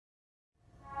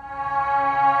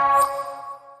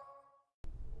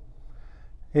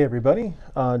Hey everybody,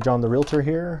 John the Realtor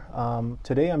here.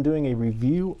 Today I'm doing a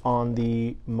review on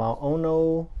the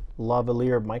Maono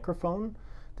lavalier microphone.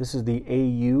 This is the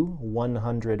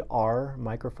AU-100R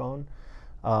microphone.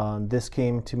 This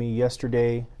came to me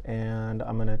yesterday and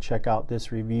I'm going to check out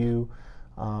this review.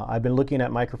 I've been looking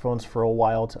at microphones for a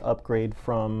while to upgrade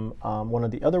from one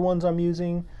of the other ones I'm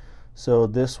using. So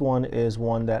this one is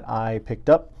one that I picked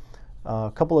up. A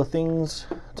couple of things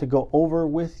to go over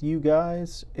with you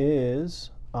guys is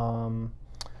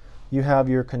you have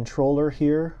your controller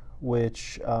here,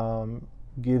 which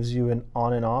gives you an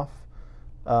on and off.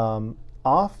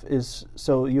 Off is,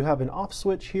 so you have an off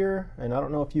switch here, and I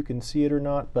don't know if you can see it or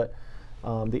not, but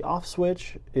the off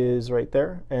switch is right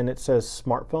there, and it says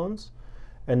smartphones,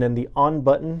 and then the on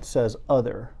button says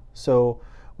other. So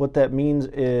what that means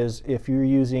is if you're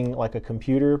using like a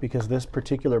computer, because this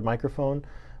particular microphone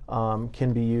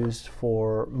can be used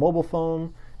for mobile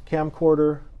phone,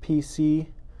 camcorder, PC,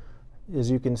 as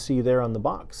you can see there on the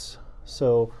box.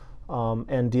 So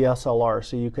and DSLR,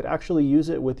 so you could actually use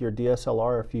it with your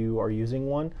DSLR if you are using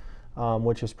one,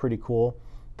 which is pretty cool.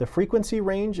 The frequency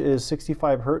range is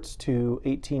 65 Hertz to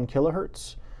 18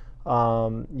 kilohertz.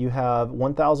 You have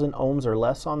 1,000 ohms or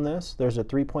less on this. There's a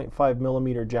 3.5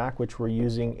 millimeter jack, which we're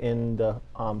using in the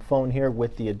phone here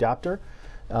with the adapter.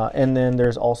 And then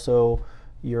there's also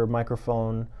your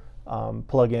microphone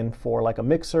plug-in for like a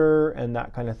mixer and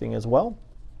that kind of thing as well.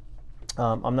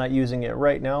 I'm not using it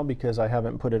right now because I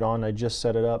haven't put it on. I just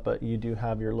set it up, but you do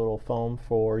have your little foam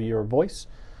for your voice.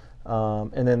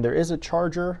 And then there is a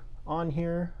charger on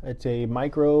here. It's a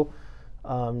micro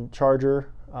charger,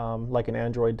 like an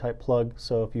Android type plug.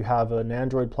 So if you have an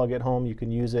Android plug at home, you can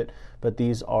use it. But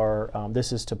these are,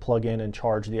 this is to plug in and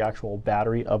charge the actual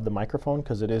battery of the microphone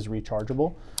because it is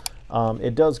rechargeable.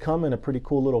 It does come in a pretty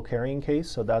cool little carrying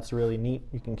case, so that's really neat.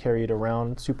 You can carry it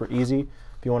around super easy.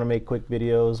 If you want to make quick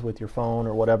videos with your phone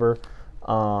or whatever,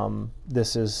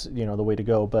 this is, you know, the way to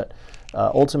go. But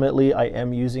ultimately, I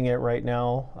am using it right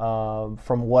now.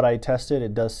 From what I tested,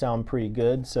 it does sound pretty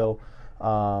good. So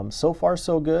so far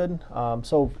so good.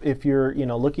 So if you're, you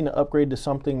know, looking to upgrade to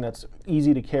something that's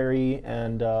easy to carry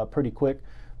and pretty quick,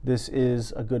 this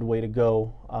is a good way to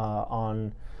go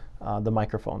on the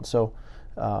microphone. So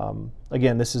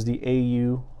again, this is the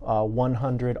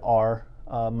AU-100R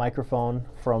microphone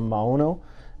from Maono,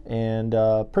 and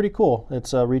pretty cool.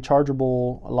 It's a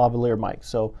rechargeable lavalier mic,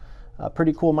 so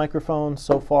pretty cool microphone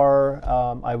so far.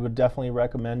 I would definitely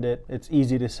recommend it. It's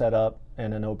easy to set up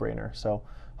and a no-brainer. So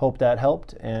hope that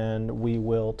helped, and we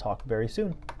will talk very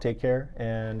soon. Take care,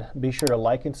 and be sure to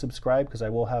like and subscribe because I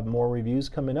will have more reviews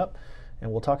coming up, and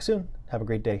we'll talk soon. Have a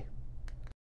great day.